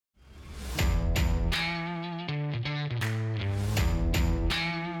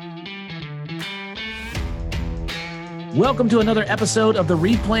Welcome to another episode of the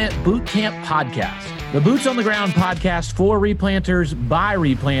Replant Bootcamp Podcast, the Boots on the Ground podcast for replanters by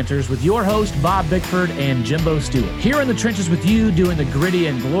replanters with your host, Bob Bickford and Jimbo Stewart. Here in the trenches with you doing the gritty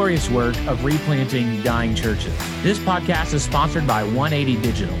and glorious work of replanting dying churches. This podcast is sponsored by 180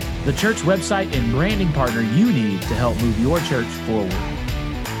 Digital, the church website and branding partner you need to help move your church forward.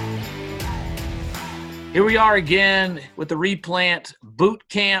 Here we are again with the Replant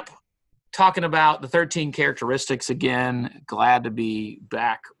Bootcamp, talking about the 13 characteristics again. Glad to be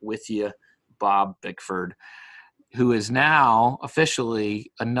back with you, Bob Bickford, who is now officially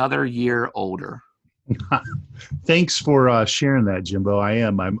another year older. Thanks for sharing that, Jimbo.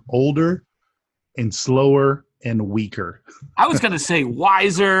 I'm older and slower and weaker. I was going to say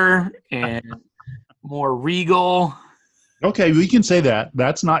wiser and more regal. Okay, we can say that.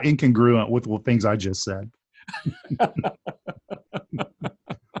 That's not incongruent with the things I just said.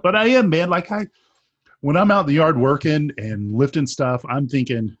 But I am, man. When I'm out in the yard working and lifting stuff, I'm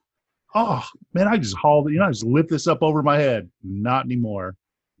thinking, oh, man, I just lift this up over my head. Not anymore.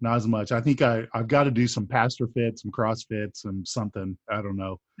 Not as much. I think I've got to do some pastor fits, some CrossFits, and something. I don't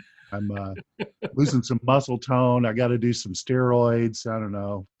know. I'm losing some muscle tone. I got to do some steroids. I don't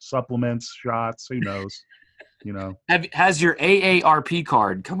know. Supplements, shots. Who knows? You know. Has your AARP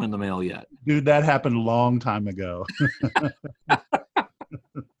card come in the mail yet? Dude, that happened a long time ago.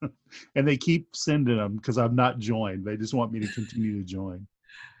 And they keep sending them because I've not joined. They just want me to continue to join.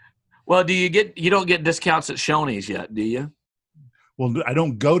 Well, you don't get discounts at Shoney's yet, do you? Well, I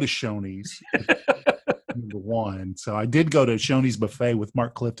don't go to Shoney's, number one. So I did go to Shoney's buffet with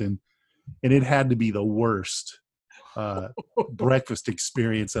Mark Clifton, and it had to be the worst breakfast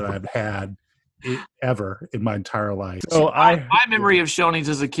experience that I've had ever in my entire life. So my memory of Shoney's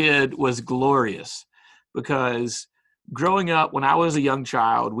as a kid was glorious because growing up, when I was a young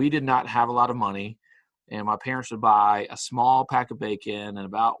child, we did not have a lot of money, and my parents would buy a small pack of bacon, and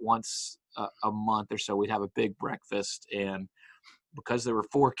about once a month or so, we'd have a big breakfast. And because there were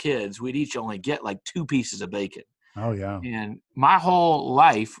 4 kids, we'd each only get like 2 pieces of bacon. Oh, yeah. And my whole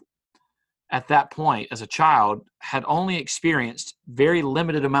life at that point as a child had only experienced very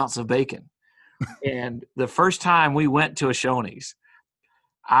limited amounts of bacon. And the first time we went to a Shoney's,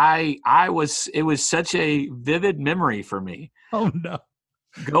 it was such a vivid memory for me. Oh no.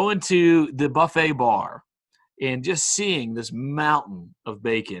 Going to the buffet bar and just seeing this mountain of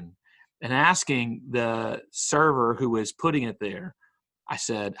bacon and asking the server who was putting it there, I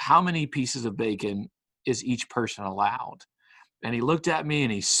said, how many pieces of bacon is each person allowed? And he looked at me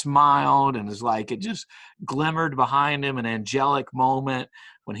and he smiled, and it was like it just glimmered behind him, an angelic moment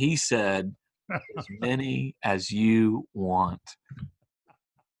when he said, as many as you want.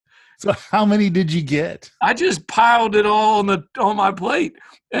 So how many did you get? I just piled it all on my plate,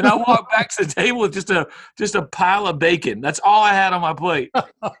 and I walked back to the table with just a pile of bacon. That's all I had on my plate.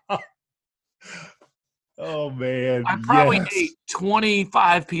 Oh man! I probably ate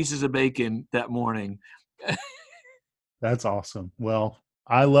 25 pieces of bacon that morning. That's awesome. Well,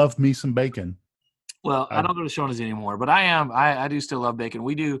 I love me some bacon. Well, I don't go to Shoney's anymore, but I do still love bacon.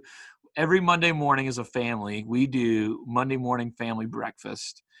 We do every Monday morning as a family. We do Monday morning family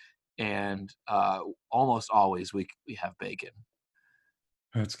breakfast. And almost always we have bacon.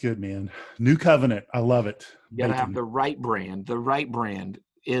 That's good, man. New Covenant. I love it. You got to have the right brand. The right brand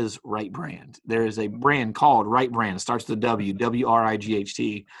is Right Brand. There is a brand called Right Brand. It starts with a W,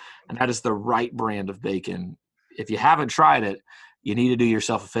 WRIGHT, and that is the right brand of bacon. If you haven't tried it, you need to do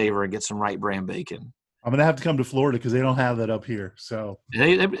yourself a favor and get some Right Brand bacon. I'm going to have to come to Florida because they don't have that up here. So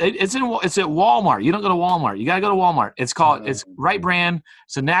it's at Walmart. You don't go to Walmart. You got to go to Walmart. It's Right Brand.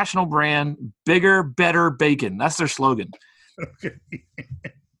 It's a national brand. Bigger, better bacon. That's their slogan. Okay.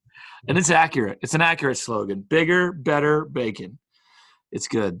 And it's accurate. It's an accurate slogan. Bigger, better bacon. It's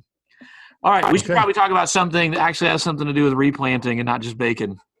good. All right. We should probably talk about something that actually has something to do with replanting and not just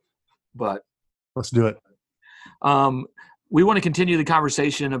bacon. But let's do it. We want to continue the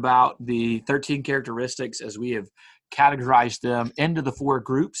conversation about the 13 characteristics as we have categorized them into the 4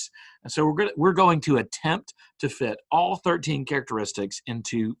 groups. And so we're going to attempt to fit all 13 characteristics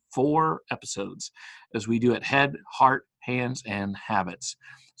into 4 episodes as we do it: head, heart, hands, and habits.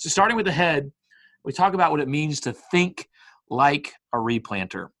 So starting with the head, we talk about what it means to think like a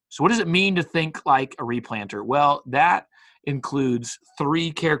replanter. So what does it mean to think like a replanter? Well, that includes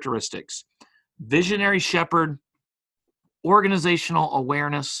 3 characteristics: visionary shepherd, organizational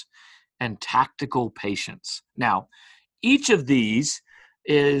awareness, and tactical patience. Now, each of these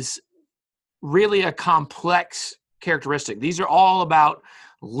is really a complex characteristic. These are all about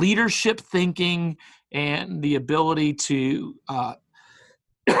leadership thinking and the ability to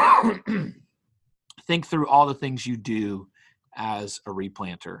think through all the things you do as a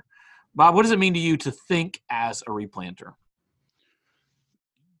replanter. Bob, what does it mean to you to think as a replanter?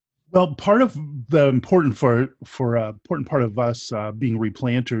 Well, part of the important important part of us being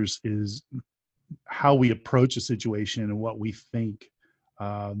replanters is how we approach a situation and what we think.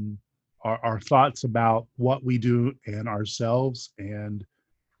 Um, our thoughts about what we do and ourselves and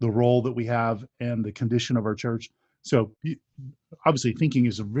the role that we have and the condition of our church. So obviously thinking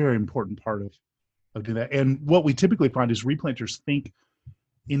is a very important part of doing that. And what we typically find is replanters think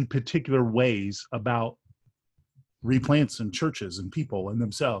in particular ways about replants and churches and people and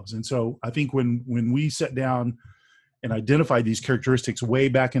themselves. And so I think when we sat down and identified these characteristics way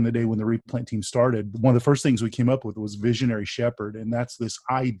back in the day when the replant team started, one of the first things we came up with was visionary shepherd. And that's this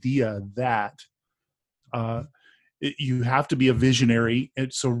idea that you have to be a visionary.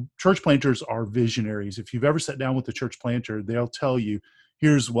 And so church planters are visionaries. If you've ever sat down with a church planter, they'll tell you,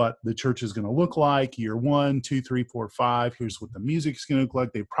 here's what the church is going to look like year 1, 2, 3, 4, 5. Here's what the music is going to look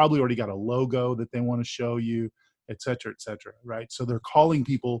like. They've probably already got a logo that they want to show you, et cetera, right? So they're calling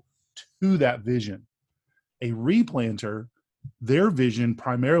people to that vision. A replanter, their vision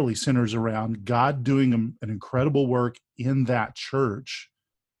primarily centers around God doing an incredible work in that church.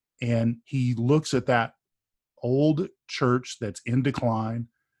 And he looks at that old church that's in decline,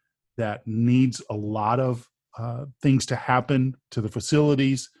 that needs a lot of things to happen to the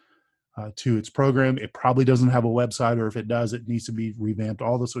facilities, to its program. It probably doesn't have a website, or if it does, it needs to be revamped,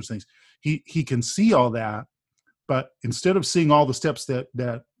 all those sorts of things. He can see all that, but instead of seeing all the steps that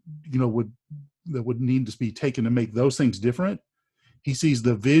would need to be taken to make those things different, he sees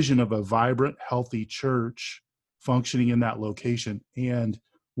the vision of a vibrant, healthy church functioning in that location and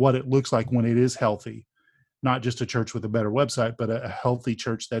what it looks like when it is healthy. Not just a church with a better website, but a healthy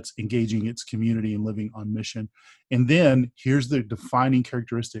church that's engaging its community and living on mission. And then here's the defining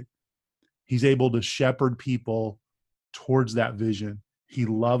characteristic. He's able to shepherd people towards that vision. He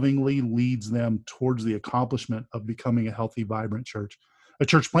lovingly leads them towards the accomplishment of becoming a healthy, vibrant church. A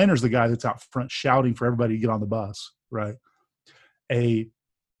church planter is the guy that's out front shouting for everybody to get on the bus, right? A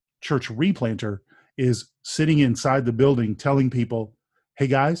church replanter is sitting inside the building telling people, hey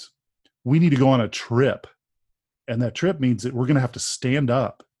guys, we need to go on a trip. And that trip means that we're going to have to stand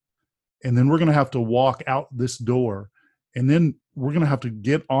up, and then we're going to have to walk out this door, and then we're going to have to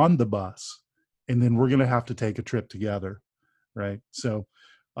get on the bus, and then we're going to have to take a trip together, right? So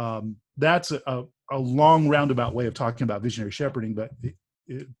that's a long roundabout way of talking about visionary shepherding, but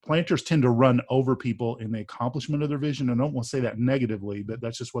planters tend to run over people in the accomplishment of their vision. I don't want to say that negatively, but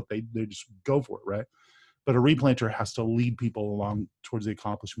that's just what they just go for it, right? But a replanter has to lead people along towards the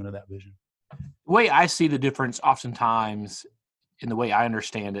accomplishment of that vision. The way I see the difference oftentimes, in the way I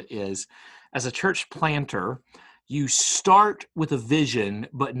understand it, is as a church planter, you start with a vision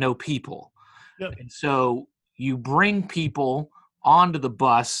but no people. Yep. And so you bring people onto the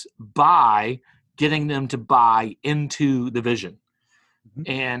bus by getting them to buy into the vision.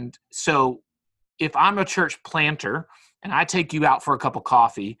 Mm-hmm. And so if I'm a church planter and I take you out for a cup of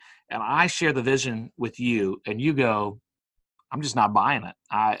coffee and I share the vision with you and you go, I'm just not buying it.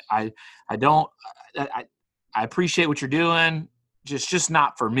 I appreciate what you're doing. Just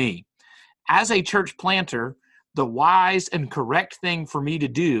not for me. As a church planter, the wise and correct thing for me to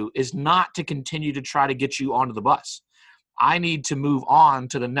do is not to continue to try to get you onto the bus. I need to move on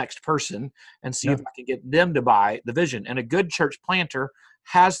to the next person and see if I can get them to buy the vision. And a good church planter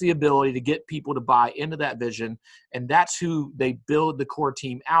has the ability to get people to buy into that vision. And that's who they build the core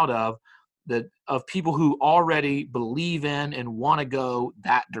team out of people who already believe in and want to go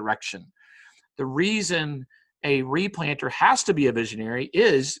that direction. The reason a replanter has to be a visionary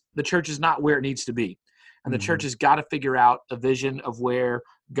is the church is not where it needs to be. And the church has got to figure out a vision of where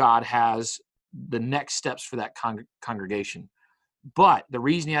God has the next steps for that congregation. But the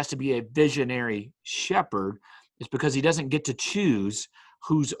reason he has to be a visionary shepherd is because he doesn't get to choose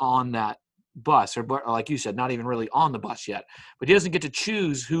who's on that bus, or like you said, not even really on the bus yet, but he doesn't get to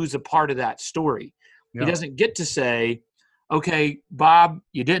choose who's a part of that story. Yeah. He doesn't get to say, okay, Bob,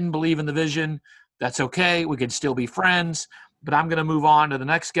 you didn't believe in the vision. That's okay. We can still be friends, but I'm going to move on to the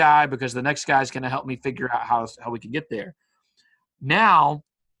next guy because the next guy is going to help me figure out how we can get there. Now,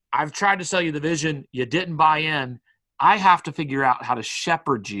 I've tried to sell you the vision. You didn't buy in. I have to figure out how to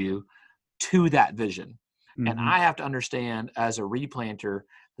shepherd you to that vision. Mm-hmm. And I have to understand as a replanter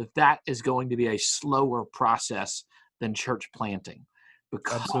that is going to be a slower process than church planting,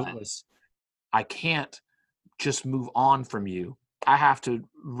 because Absolutely. I can't just move on from you. I have to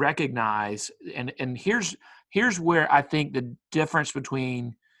recognize, and here's where I think the difference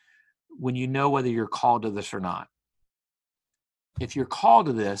between when you know whether you're called to this or not. If you're called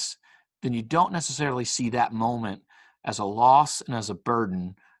to this, then you don't necessarily see that moment as a loss and as a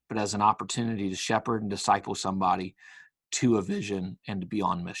burden, but as an opportunity to shepherd and disciple somebody to a vision and to be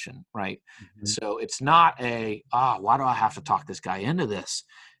on mission, right? And Mhm. so it's not why do I have to talk this guy into this?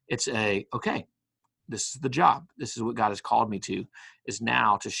 It's okay, this is the job. This is what God has called me to, is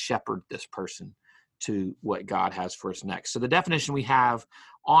now to shepherd this person to what God has for us next. So the definition we have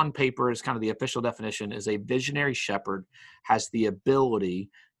on paper is kind of the official definition, is a visionary shepherd has the ability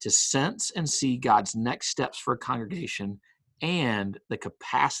to sense and see God's next steps for a congregation and the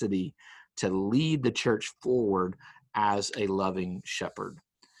capacity to lead the church forward as a loving shepherd.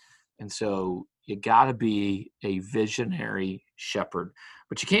 And so you got to be a visionary shepherd,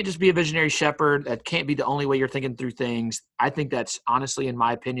 but you can't just be a visionary shepherd. That can't be the only way you're thinking through things. I think that's honestly, in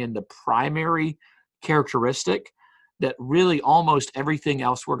my opinion, the primary characteristic that really almost everything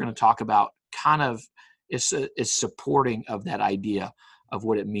else we're going to talk about kind of is supporting of that idea of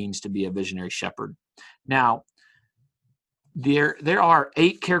what it means to be a visionary shepherd. Now, there are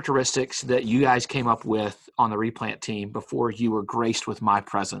 8 characteristics that you guys came up with on the Replant team before you were graced with my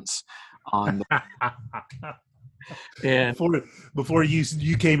presence on and before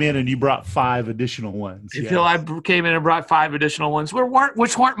you came in and you brought 5 additional ones. until I came in and brought 5 additional ones,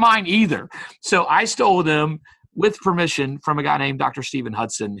 which weren't mine either. So I stole them with permission from a guy named Dr. Stephen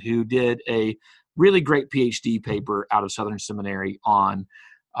Hudson, who did a really great PhD paper out of Southern Seminary on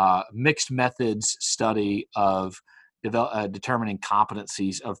mixed methods study of determining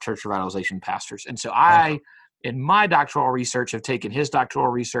competencies of church revitalization pastors. And so I, in my doctoral research, have taken his doctoral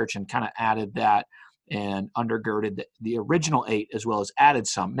research and kind of added that and undergirded the original 8 as well as added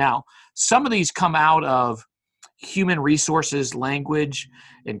some. Now, some of these come out of human resources, language,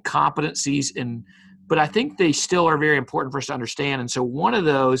 and competencies, but I think they still are very important for us to understand. And so one of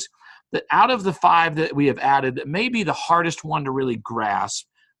those, that out of the 5 that we have added, that may be the hardest one to really grasp,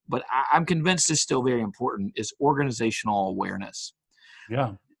 but I'm convinced is still very important, is organizational awareness.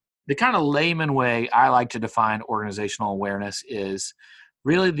 Yeah. The kind of layman way I like to define organizational awareness is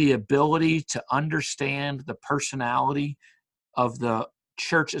really the ability to understand the personality of the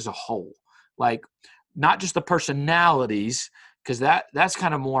church as a whole. Like, not just the personalities, because that's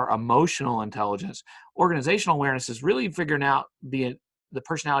kind of more emotional intelligence. Organizational awareness is really figuring out the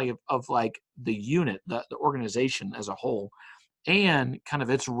personality of like the unit, the organization as a whole, and kind of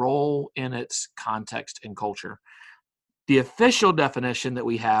its role in its context and culture. The official definition that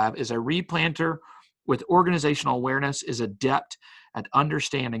we have is a replanter with organizational awareness is adept at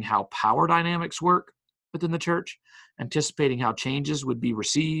understanding how power dynamics work within the church, anticipating how changes would be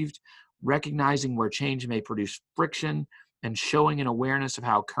received, recognizing where change may produce friction, and showing an awareness of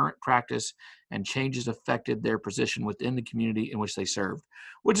how current practice and changes affected their position within the community in which they served,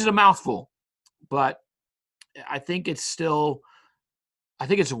 which is a mouthful, but I think it's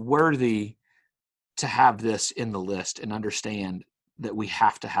worthy to have this in the list and understand that we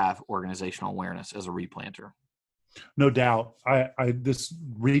have to have organizational awareness as a replanter. No doubt. I this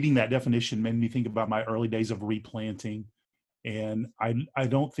reading that definition made me think about my early days of replanting. And I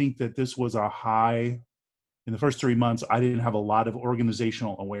don't think that this was a high in the first 3 months. I didn't have a lot of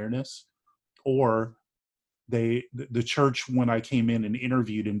organizational awareness, or the church, when I came in and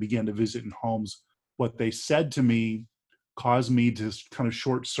interviewed and began to visit in homes, what they said to me caused me to kind of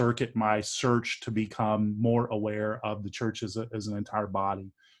short circuit my search to become more aware of the church as an entire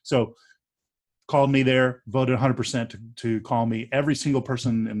body. So called me there, voted 100% to call me. Every single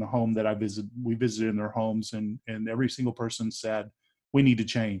person in the home that we visited in their homes, and every single person said, we need to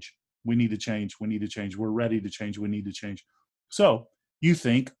change. We need to change. We need to change. We're ready to change. We need to change. So you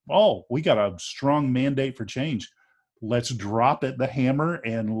think, oh, we got a strong mandate for change. Let's drop the hammer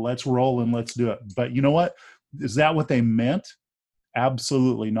and let's roll and let's do it. But you know what? Is that what they meant?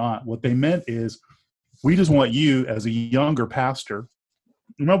 Absolutely not. What they meant is, we just want you as a younger pastor.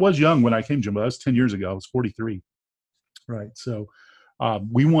 And I was young when I came, Jim, but that was 10 years ago. I was 43. Right. So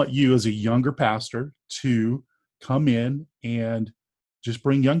we want you as a younger pastor to come in and just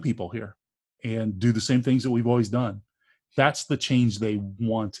bring young people here and do the same things that we've always done. That's the change they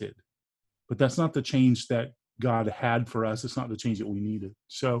wanted. But that's not the change that God had for us. It's not the change that we needed.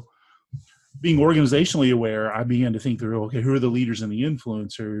 So being organizationally aware, I began to think through, okay, who are the leaders and the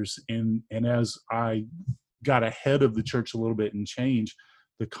influencers? And as I got ahead of the church a little bit and change,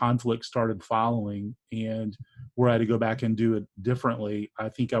 the conflict started following, and were I to go back and do it differently, I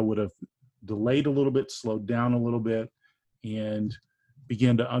think I would have delayed a little bit, slowed down a little bit, and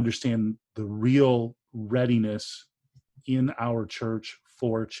began to understand the real readiness in our church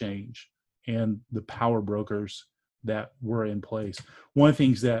for change and the power brokers that were in place. One of the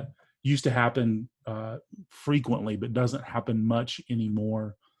things that used to happen frequently, but doesn't happen much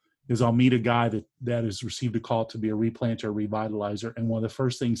anymore, is I'll meet a guy that has received a call to be a replanter, revitalizer. And one of the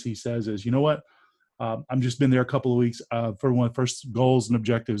first things he says is, you know what? I'm just been there a couple of weeks. For one of the first goals and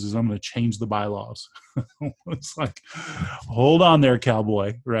objectives is I'm going to change the bylaws. It's like, hold on there,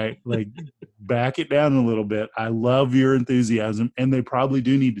 cowboy, right? Like, back it down a little bit. I love your enthusiasm, and they probably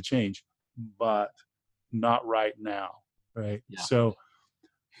do need to change, but not right now, right? Yeah. So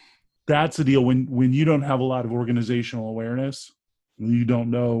that's the deal. When you don't have a lot of organizational awareness, you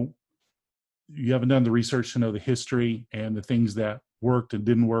don't know, you haven't done the research to know the history and the things that worked and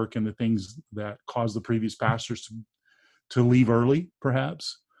didn't work and the things that caused the previous pastors to leave early,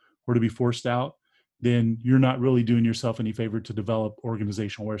 perhaps, or to be forced out, then you're not really doing yourself any favor to develop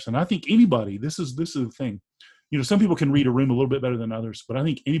organizational awareness. And I think anybody, this is the thing, some people can read a room a little bit better than others, but I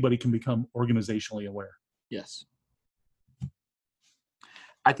think anybody can become organizationally aware. Yes.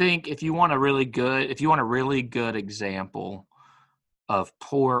 I think if you want a really good example of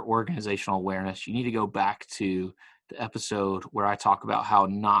poor organizational awareness, you need to go back to the episode where I talk about how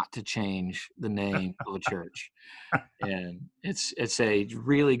not to change the name of a church. And it's a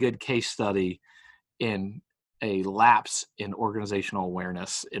really good case study in a lapse in organizational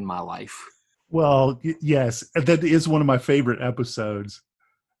awareness in my life. Well, yes, that is one of my favorite episodes,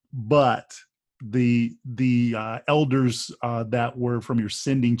 but the elders that were from your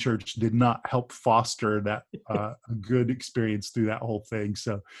sending church did not help foster that a good experience through that whole thing.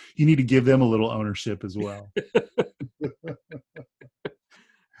 So you need to give them a little ownership as well.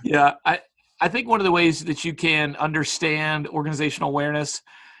 Yeah, I think one of the ways that you can understand organizational awareness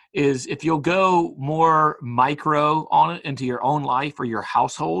is if you'll go more micro on it into your own life or your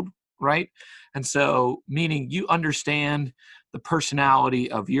household, right? And so meaning you understand the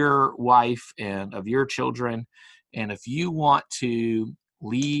personality of your wife and of your children. And if you want to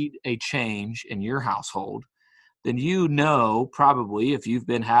lead a change in your household, then probably if you've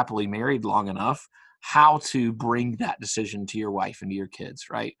been happily married long enough, how to bring that decision to your wife and to your kids,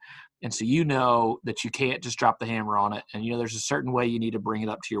 right? And so that you can't just drop the hammer on it. And there's a certain way you need to bring it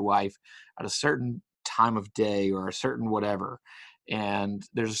up to your wife at a certain time of day or a certain whatever. And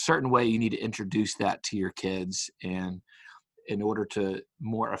there's a certain way you need to introduce that to your kids and in order to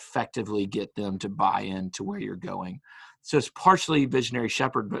more effectively get them to buy into where you're going. So it's partially visionary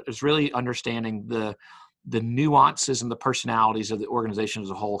shepherd, but it's really understanding the nuances and the personalities of the organization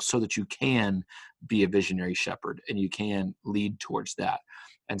as a whole so that you can be a visionary shepherd and you can lead towards that.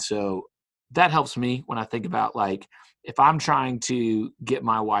 And so that helps me when I think about, like, if I'm trying to get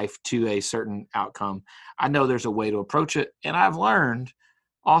my wife to a certain outcome, I know there's a way to approach it. And I've learned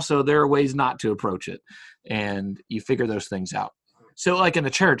also there are ways not to approach it, and you figure those things out. So like in the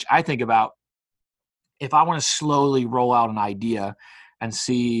church, I think about if I want to slowly roll out an idea and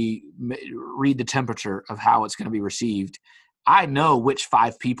read the temperature of how it's going to be received, I know which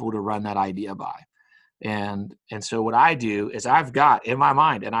 5 people to run that idea by. And so what I do is I've got in my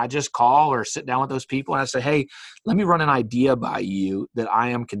mind, and I just call or sit down with those people and I say, hey, let me run an idea by you that I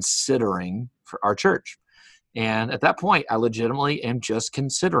am considering for our church. And at that point, I legitimately am just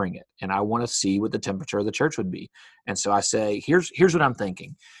considering it. And I want to see what the temperature of the church would be. And so I say, here's what I'm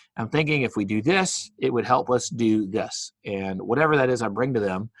thinking. I'm thinking if we do this, it would help us do this. And whatever that is I bring to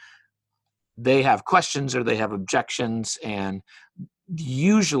them, they have questions or they have objections. And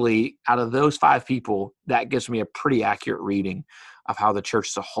usually out of those 5 people, that gives me a pretty accurate reading of how the church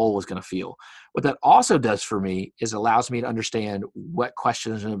as a whole is going to feel. What that also does for me is allows me to understand what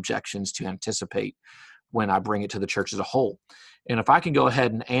questions and objections to anticipate when I bring it to the church as a whole. And if I can go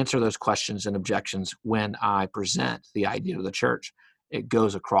ahead and answer those questions and objections when I present the idea to the church, it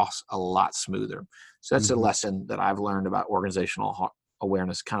goes across a lot smoother. So that's a lesson that I've learned about organizational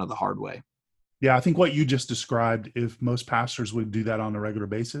awareness kind of the hard way. Yeah, I think what you just described, if most pastors would do that on a regular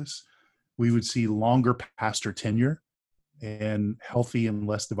basis, we would see longer pastor tenure and healthy and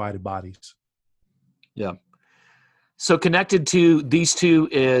less divided bodies. Yeah. So connected to these two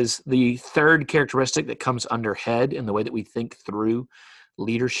is the third characteristic that comes under head in the way that we think through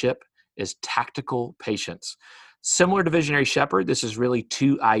leadership is tactical patience. Similar to visionary shepherd, this is really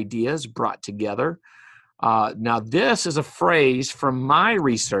 2 ideas brought together. Now, this is a phrase from my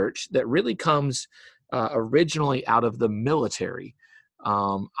research that really comes originally out of the military.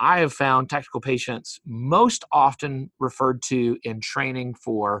 I have found tactical patience most often referred to in training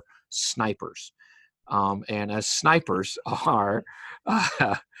for snipers. And as snipers are,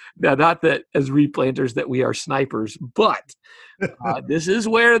 now not that as replanters that we are snipers, but this is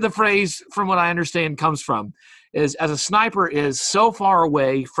where the phrase, from what I understand, comes from, is as a sniper is so far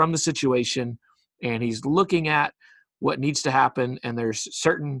away from the situation and he's looking at what needs to happen and there's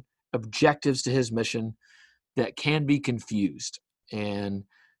certain objectives to his mission that can be confused. And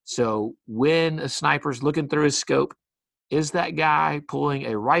So when a sniper's looking through his scope, is that guy pulling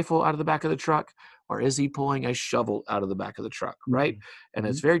a rifle out of the back of the truck, or is he pulling a shovel out of the back of the truck, right? And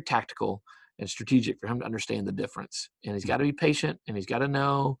it's very tactical and strategic for him to understand the difference. And he's got to be patient, and he's got to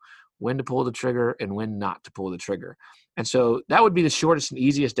know when to pull the trigger and when not to pull the trigger. And so that would be the shortest and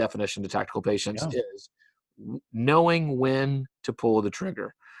easiest definition to tactical patience, is knowing when to pull the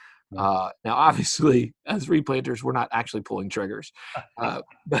trigger. Now, obviously, as replanters, we're not actually pulling triggers, but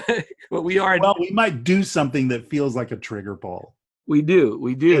we are. Well, we might do something that feels like a trigger pull. We do.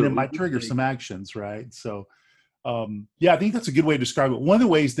 And it might trigger some actions, right? So, I think that's a good way to describe it. One of the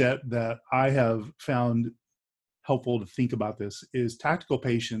ways that I have found helpful to think about this is tactical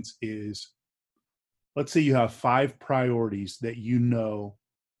patience is, let's say you have 5 priorities that you know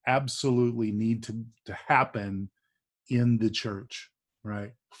absolutely need to happen in the church,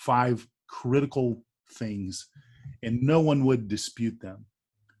 right? 5 critical things, and no one would dispute them.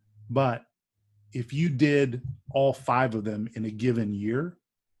 But if you did all 5 of them in a given year,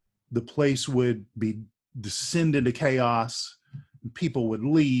 the place would descend into chaos. People would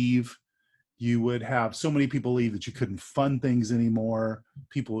leave. You would have so many people leave that you couldn't fund things anymore.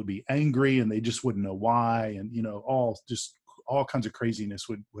 People would be angry and they just wouldn't know why. And, all kinds of craziness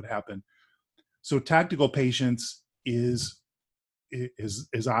would happen. So tactical patience is,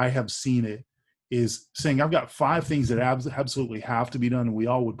 as I have seen it, is saying, I've got 5 things that absolutely have to be done, and we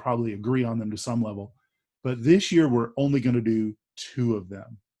all would probably agree on them to some level. But this year, we're only going to do 2 of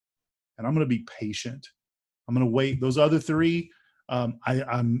them. And I'm going to be patient. I'm going to wait. Those other 3,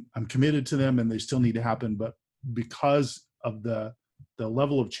 I'm committed to them, and they still need to happen. But because of the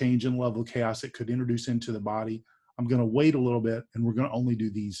level of change and level of chaos it could introduce into the body, I'm going to wait a little bit, and we're going to only do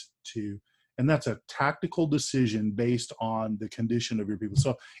these 2. And that's a tactical decision based on the condition of your people.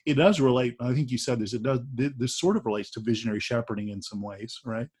 So it does relate. I think you said this. This sort of relates to visionary shepherding in some ways,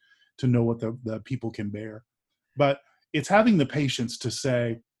 right? To know what the people can bear. But it's having the patience to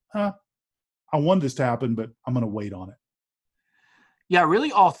say, I want this to happen, but I'm going to wait on it. Yeah,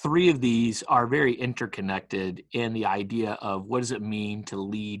 really all 3 of these are very interconnected in the idea of what does it mean to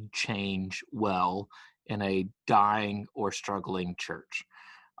lead change well in a dying or struggling church.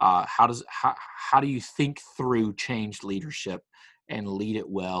 How do you think through change leadership and lead it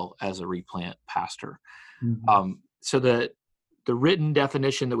well as a replant pastor? So the written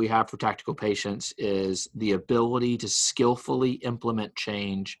definition that we have for tactical patience is the ability to skillfully implement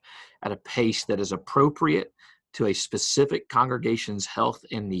change at a pace that is appropriate to a specific congregation's health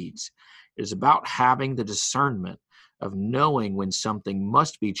and needs. It is about having the discernment of knowing when something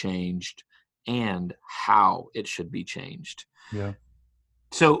must be changed and how it should be changed. Yeah.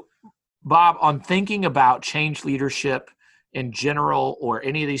 So, Bob, on thinking about change leadership in general, or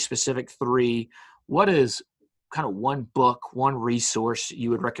any of these specific 3, what is kind of one book, one resource you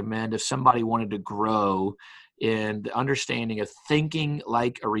would recommend if somebody wanted to grow in the understanding of thinking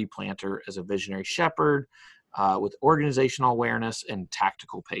like a replanter as a visionary shepherd, with organizational awareness and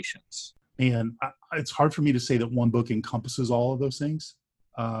tactical patience? And it's hard for me to say that one book encompasses all of those things.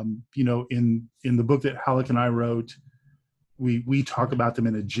 In the book that Halleck and I wrote, we talk about them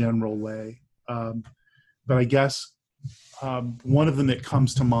in a general way. But I guess one of them that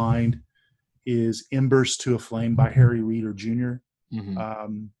comes to mind is Embers to a Flame by Harry Reeder Jr.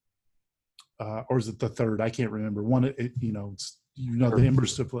 Or is it the third? I can't remember. The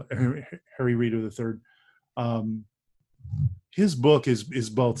Embers to Flame, Harry Reeder the third. His book is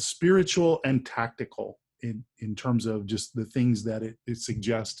both spiritual and tactical in terms of just the things that it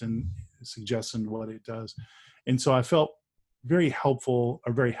suggests and what it does. And so I felt very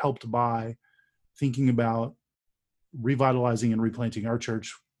helped by thinking about revitalizing and replanting our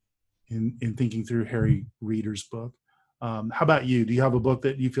church in thinking through Harry Reeder's book. How about you? Do you have a book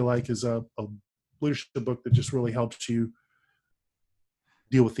that you feel like is a leadership book that just really helps you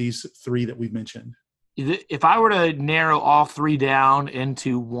deal with these 3 that we've mentioned? If I were to narrow all 3 down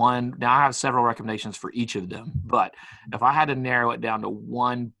into one, now I have several recommendations for each of them, but if I had to narrow it down to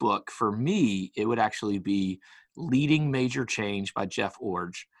one book, for me, it would actually be Leading Major Change by Jeff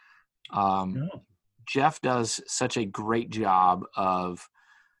Orge. Jeff does such a great job of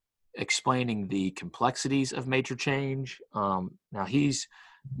explaining the complexities of major change. Now, he's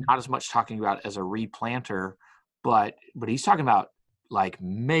not as much talking about it as a replanter, but he's talking about like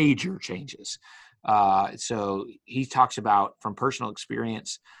major changes. So he talks about, from personal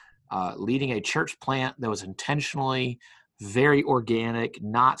experience, leading a church plant that was intentionally very organic,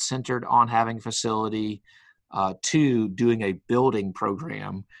 not centered on having a facility, to doing a building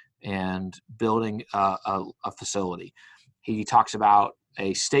program and building a facility. He talks about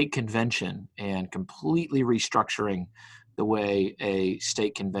a state convention and completely restructuring the way a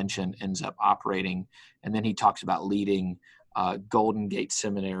state convention ends up operating. And then he talks about leading Golden Gate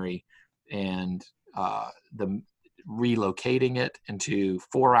Seminary and the relocating it into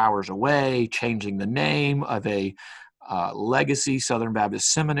 4 hours away, changing the name of a legacy Southern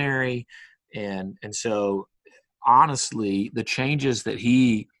Baptist seminary. And so honestly,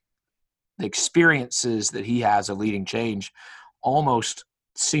 the experiences that he has of leading change almost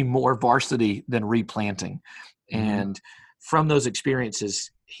seem more varsity than replanting. Mm-hmm. And from those experiences,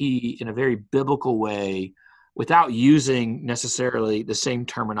 he, in a very biblical way, without using necessarily the same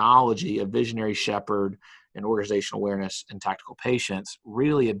terminology of visionary shepherd and organizational awareness and tactical patience,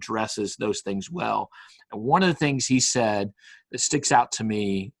 really addresses those things well. And one of the things he said that sticks out to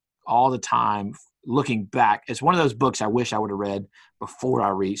me all the time, looking back, it's one of those books I wish I would have read before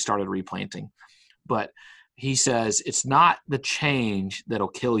I started replanting. But he says, it's not the change that'll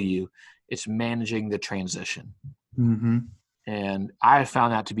kill you, it's managing the transition. Mm-hmm. And I have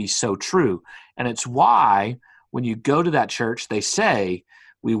found that to be so true. And it's why when you go to that church, they say,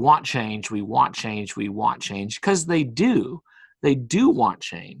 we want change, we want change, we want change, because they do. They do want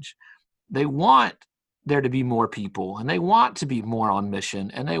change. They want there to be more people, and they want to be more on mission,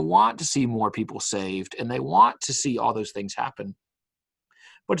 and they want to see more people saved, and they want to see all those things happen.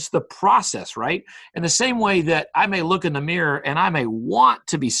 But it's the process, right? In the same way that I may look in the mirror and I may want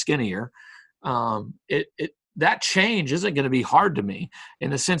to be skinnier, that change isn't going to be hard to me,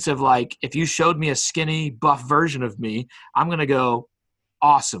 in the sense of, like, if you showed me a skinny, buff version of me, I'm going to go,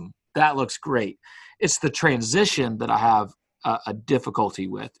 awesome, that looks great. It's the transition that I have a difficulty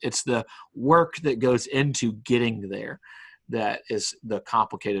with. It's the work that goes into getting there that is the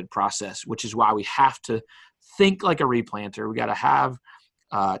complicated process, which is why we have to think like a replanter. We got to have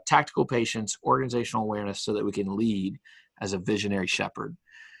tactical patience, organizational awareness, so that we can lead as a visionary shepherd.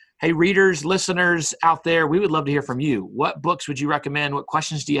 Hey, readers, listeners out there, we would love to hear from you. What books would you recommend? What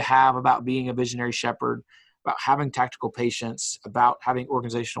questions do you have about being a visionary shepherd, about having tactical patience, about having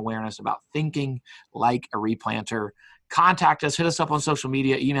organizational awareness, about thinking like a replanter? Contact us, hit us up on social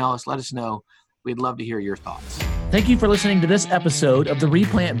media, email us, let us know. We'd love to hear your thoughts. Thank you for listening to this episode of the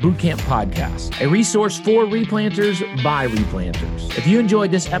Replant Bootcamp Podcast, a resource for replanters by replanters. If you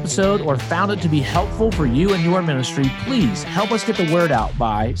enjoyed this episode or found it to be helpful for you and your ministry, please help us get the word out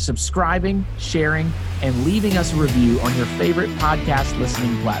by subscribing, sharing, and leaving us a review on your favorite podcast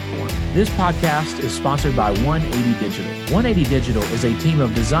listening platform. This podcast is sponsored by 180 Digital. 180 Digital is a team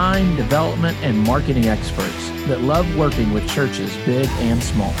of design, development, and marketing experts that love working with churches big and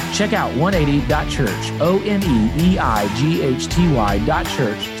small. Check out 180.church,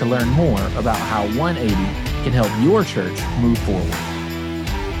 ONEEIGHTY.church to learn more about how 180 can help your church move forward.